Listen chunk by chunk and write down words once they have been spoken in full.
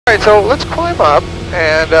Alright, so let's climb up,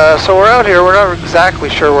 and so we're out here, we're not exactly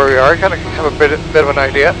sure where we are, kind of have a bit of an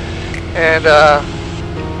idea, and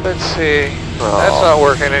let's see, that's not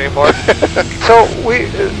working anymore. So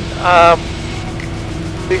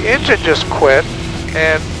the engine just quit,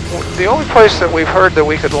 and the only place that we've heard that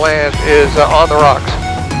we could land is on the rocks.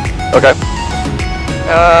 Okay.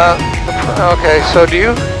 Okay, so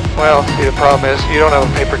well, see, the problem is you don't have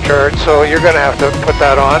a paper chart, so you're going to have to put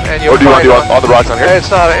that on, and you'll do you want to do on the rocks on here?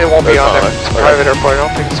 It's not, it won't be on there. It's a private airport, I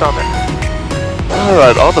don't think it's on there.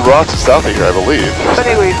 Alright, on the rocks south of here, I believe.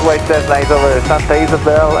 Anyways, white set lines over Santa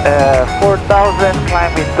Isabel, 4,000,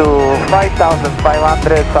 climbing to 5,500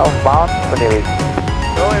 southbound. Anyways.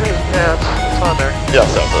 No, it is, yeah, it's on there. Yeah,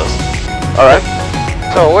 south of us. Alright.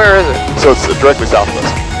 So where is it? So it's directly south of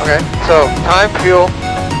us. Okay, so time, fuel,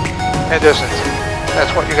 and distance.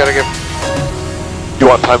 That's what you got to give. You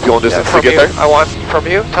want time, fuel, and distance to get there? I want from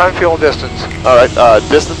you time, fuel, and distance. All right,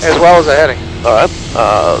 distance as well as the heading. All right.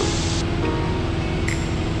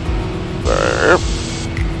 There.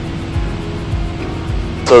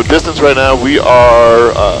 So distance right now we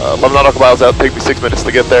are 11 nautical miles out. Take me 6 minutes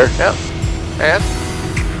to get there. Yeah. And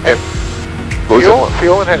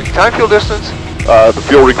fuel and heading. Time, fuel, distance. The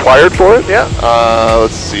fuel required for it? Yeah.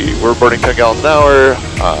 Let's see, we're burning 10 gallons an hour.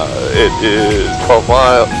 It is 10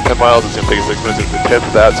 miles, it's going to take us 6 minutes. It's a tenth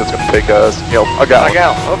of that, so it's going to take us, a gallon. A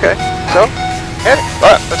gallon, okay. So, heading.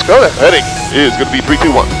 All right, let's go there. Heading is going to be 3,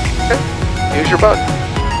 2, 1. Okay. Use your button.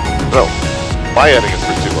 No, my heading is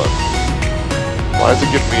 3, 2, 1. Why is it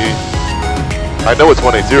giving me, I know it's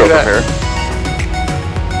 180 from here.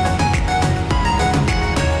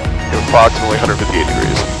 Approximately 158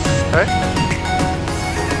 degrees. All right.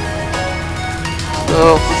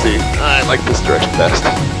 So, let's see, I like this direction best.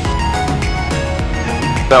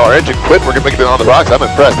 Now our engine quit, we're going to make it on the rocks. I'm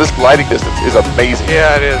impressed. This gliding distance is amazing.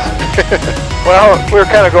 Yeah, it is. Well, we were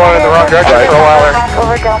kind of going in the wrong direction for a while there.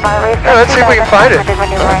 Yeah, let's see if we can find it.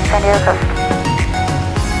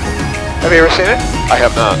 Have you ever seen it? I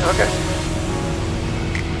have not. Okay.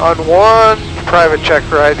 On one private check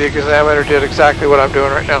ride, the examiner did exactly what I'm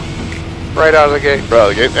doing right now. Right out of the gate. Right out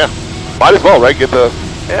of the gate, yeah. Might as well, right? Get the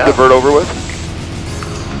divert over with.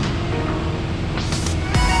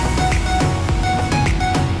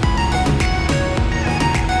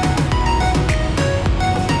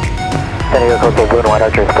 San Diego Coastal Blue and White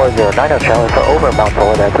Archer 409 challenge for over Mount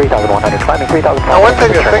Florida 3,100 climbing 3,000. Now one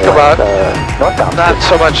thing to think about, not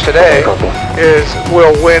so much today, is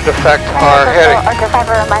will wind affect our heading?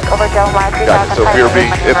 Gotcha. So if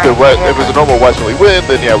it was a normal westerly wind,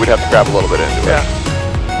 then yeah, we'd have to grab a little bit into it.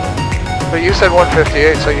 Yeah. But you said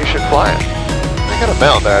 158, so you should fly it. I got a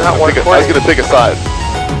mountain there. I was going to pick a side.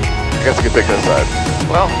 I guess I could pick that side.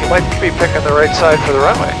 Well, you might be picking the right side for the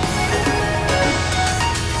runway.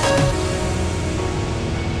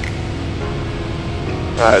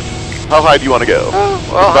 How high do you want to go?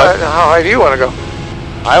 Well, how high do you want to go?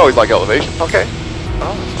 I always like elevation. Okay.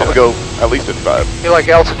 Well, I'm going to go at least 55. You like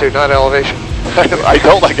altitude, not elevation. I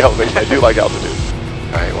don't like elevation. I do like altitude.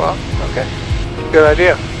 All right, well, okay. Good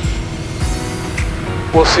idea.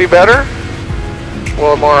 We'll see better.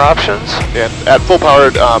 We'll have more options. And at full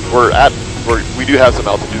power, we do have some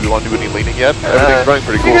altitude. Do you want to do any leaning yet? Everything's running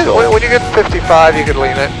pretty cool still. When you get 55, you could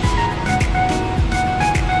lean it.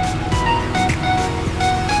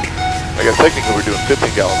 I guess technically we're doing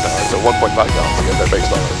 15 gallons an hour, so 1.5 gallons to get that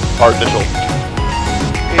based on our initial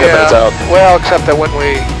 10 minutes out. Well, except that when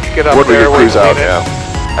we get up there, we cruise out, yeah.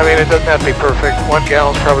 I mean, it doesn't have to be perfect. 1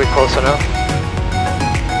 gallon's probably close enough.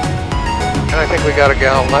 And I think we got a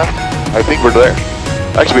gallon left. I think we're there.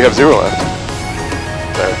 Actually, we have 0 left.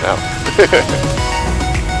 There, now.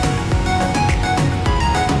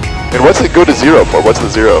 And what's it go to 0 for? What's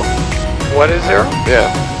the 0? What is 0?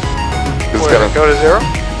 Yeah. Where does it go to 0?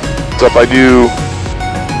 So if I do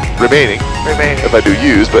remaining, if I do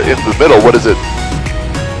use, but in the middle, what's the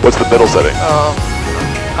middle setting?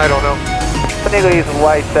 I don't know. San Diego is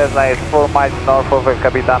white, says like 4 miles north over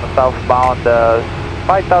Capitan southbound,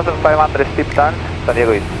 5,500 steep turn. San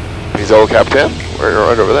Diego is. He's all Capitan? We're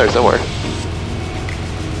right over there somewhere.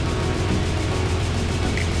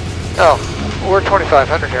 Oh, we're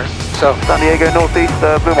 2,500 here. So San Diego northeast,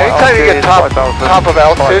 Blue White anytime you get top of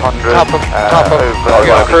altitude, top of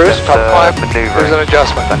cruise, top climb, there's an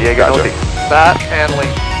adjustment. San Diego northeast. That and lean,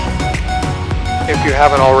 if you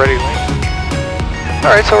haven't already leaned. All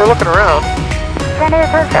right, so we're looking around. San Diego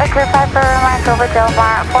Coast, Archer 5 for remark over Del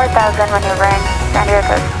Mar, 4,000 maneuvering, San Diego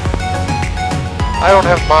Coast. I don't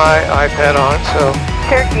have my iPad on, so.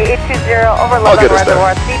 Cherokee 820 over Loveland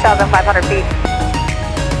Reservoir, 3,500 feet.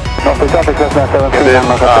 And then,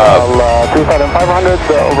 3,500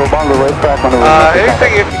 over Bongo racetrack.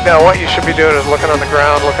 Anything what you should be doing is looking on the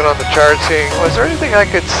ground, looking on the chart, seeing, was there anything I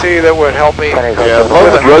could see that would help me? yeah,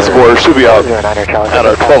 Loveland Reservoir should be out at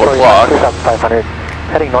our 12 o'clock. 3,500,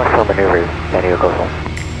 heading north for maneuvers, San Diego Coastal.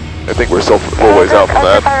 I think we're still a little ways out from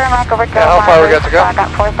that. Yeah, how far we got to go?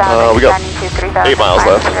 We got 8 miles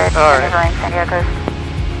left. Alright.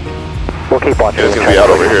 We'll keep watching. And it's going to be out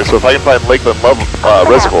over here. So if I can find Lakeland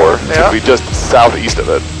Reservoir, it's going to be just southeast of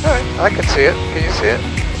it. Alright, I can see it. Can you see it?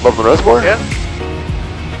 Loveland Reservoir? Yeah.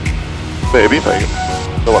 Maybe, if I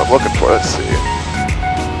know what I'm looking for. Let's see.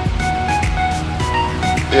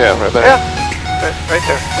 Yeah, right there. Yeah, right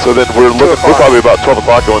there. So then we're probably about 12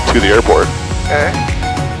 o'clock going to the airport. Okay.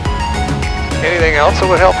 Anything else that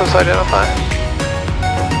would help us identify?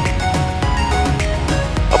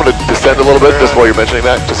 I'm going to descend a little bit just while you're mentioning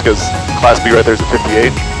that, just because Class B right there is at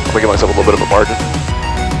 58. I'm going to give myself a little bit of a margin.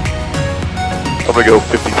 I'm going to go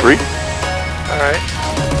 53. Alright.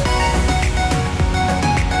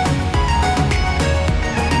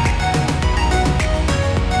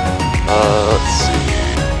 Let's see.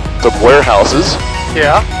 Some warehouses.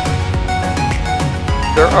 Yeah.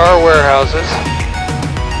 There are warehouses.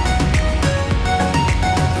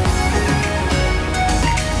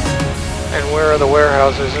 And where are the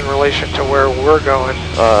warehouses in relation to where we're going?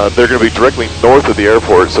 They're going to be directly north of the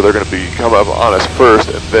airport, so they're going to be come up on us first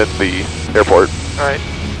and then the airport. Alright.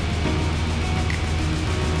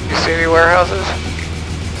 You see any warehouses?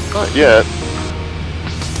 Not yet.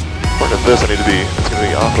 According to this, it's going to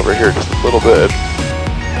be off over here just a little bit.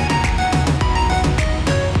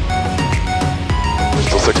 We're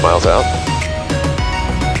still 6 miles out.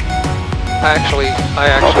 I actually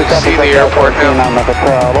see the airport now.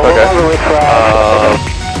 Okay.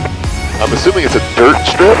 I'm assuming it's a dirt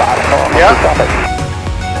strip? Yeah.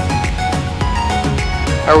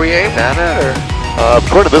 Are we aimed at it, or?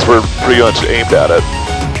 According to this, we're pretty much aimed at it.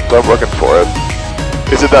 So I'm looking for it.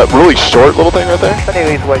 Is it that really short little thing right there? I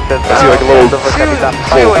see like a little...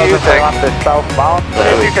 See what you think. See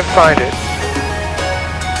if you can find it.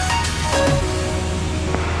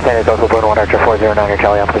 San Diego Coastal Balloon 1 Archer 409, your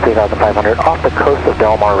Charlie up to 3,500 off the coast of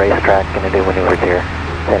Del Mar Racetrack. Going to do maneuvers here.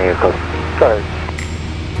 San Diego Coastal. Sorry.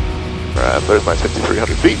 Alright, there's my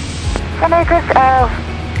 5,300 feet. San Diego,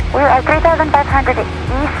 we're at 3,500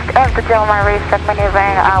 east of the Del Mar Racetrack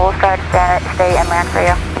maneuvering. We'll start stay inland for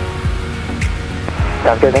you.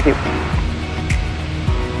 Sounds good, thank you.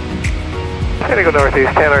 San Diego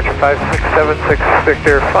Northeast, 10 Archer 5676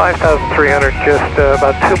 Victor, 5,300, just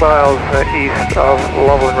about 2 miles east of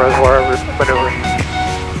Loveland Reservoir maneuvering.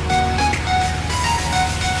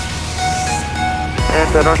 And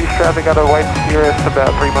northeast traffic out of White Sierra,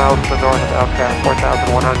 about 3 miles to the north of Alcap,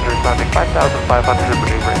 4,100, mounting 5,500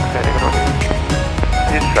 maneuvering, San Diego Northeast.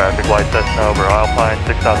 East traffic, White Cessna over Alpine,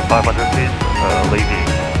 6,500 feet, leaving.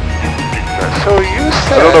 So you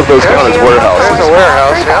said... I don't know if those count as warehouses. There's a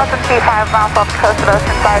warehouse, yeah. 3,000 feet, 5 miles off the coast of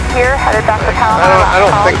Ocean 5 here, headed back to town. I don't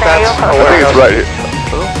think that's a warehouse. I think it's right here.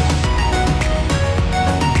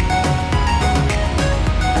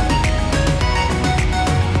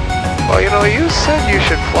 Well, you know, you said you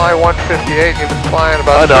should fly 158. You've been flying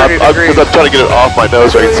about 30 degrees. Because I'm trying to get it off my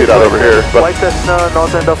nose so I can see it out over here. But White Cessna,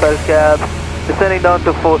 north end of El Cab, descending down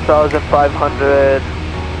to 4,500,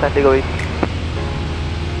 San Diego East.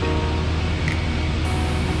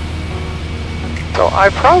 So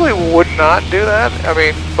I probably would not do that. I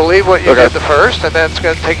mean, believe what you did the first, and then it's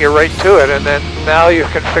going to take you right to it, and then now you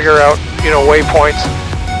can figure out, you know, waypoints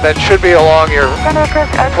that should be along your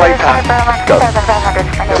flight path.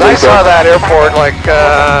 Because I saw that airport like,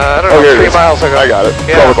 I don't know, 3 miles ago. I got it.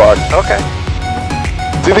 Yeah. 12 o'clock. Okay.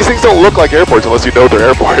 See, these things don't look like airports unless you know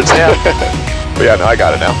they're airports. Yeah. But yeah, no, I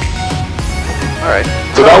got it now. All right.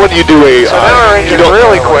 So now when you do a... So now our engine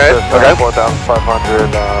really quit. Okay.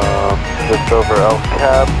 4,500, just over El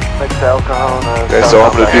Cab, next to El Cajon. Okay, so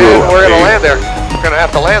I'm going to do... And we're going to land there. We're going to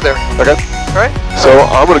have to land there. Okay. All right. So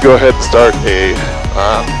I'm going to go ahead and start a...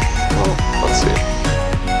 let's see.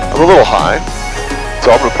 I'm a little high,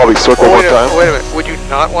 so I'm going to probably circle one time. Wait a minute. Would you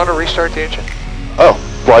not want to restart the engine? Oh,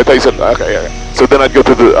 well, I thought you said... Okay, yeah. So then I'd go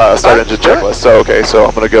through the start engine checklist. So, okay, so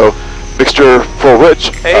I'm going to go mixture full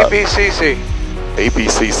rich. ABCC.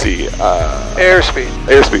 ABCC. Airspeed.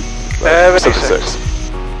 Airspeed. 76.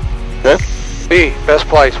 Okay. B, best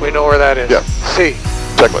place. We know where that is. Yeah. C,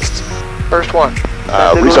 Checklists. first one.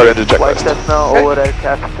 Restart engine White checklist. Cessna over El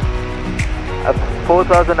Cab. At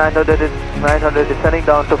 4,900, descending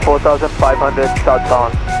down to 4,500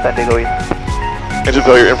 southbound, San Diego East. Engine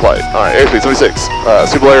failure in flight. Alright, airspeed 76.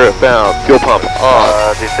 Suitable area found. Fuel pump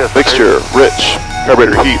on. Mixture rich.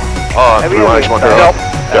 Carburetor heat on. Nope.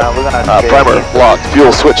 We're gonna primer locked.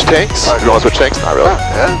 Fuel switch tanks. Do you want to switch tanks? Not really.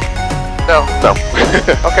 No. No.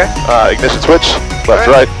 Okay. Ignition switch. Left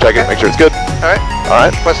to right. Check it. Make sure it's good. All right. All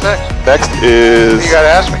right. What's next? Next is. You gotta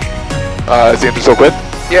ask me. Is the engine still quit?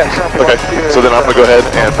 Yes. Okay. So then I'm gonna go ahead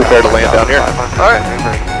and prepare to land down here. All right.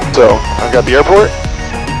 So I've got the airport.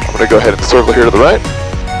 I'm gonna go ahead and circle here to the right.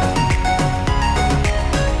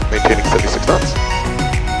 Maintaining 76 knots.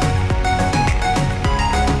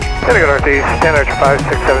 Gonna go northeast, 10 Archer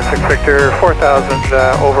 5676 Victor, 4,000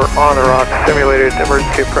 over on the rocks, simulated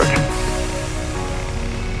emergency approach.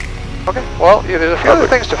 Okay, well, there's a few other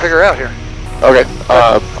things to figure out here. Okay,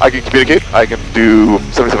 I can communicate. I can do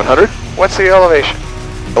 7700. What's the elevation?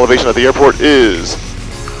 Elevation at the airport is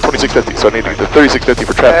 2650, so I need to get to 3650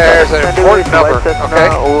 for traffic. There's an important number, okay?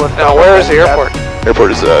 Now, where is the airport?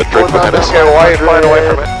 Airport is directly behind us. Okay, why are you flying away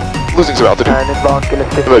from it? Losing some altitude.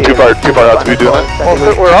 Too far out to be doing that? Well,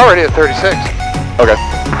 we're already at 36. Okay.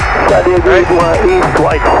 So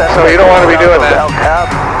you don't want to be doing that.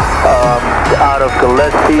 Out of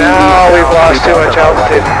Gillespie. Now we've lost too much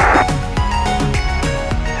altitude.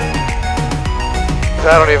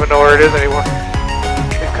 I don't even know where it is anymore.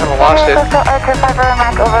 We've kind of lost it.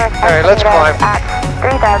 Alright, let's climb. At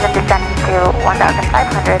 3,000 descending to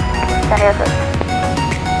 1,500. San Diego.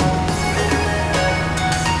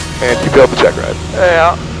 And you failed the check ride.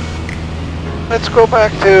 Yeah. Let's go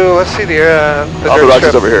back to, let's see the the rock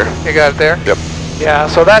is over here. You got it there? Yep. Yeah,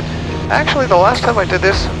 so that, actually the last time I did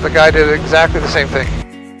this, the guy did exactly the same thing.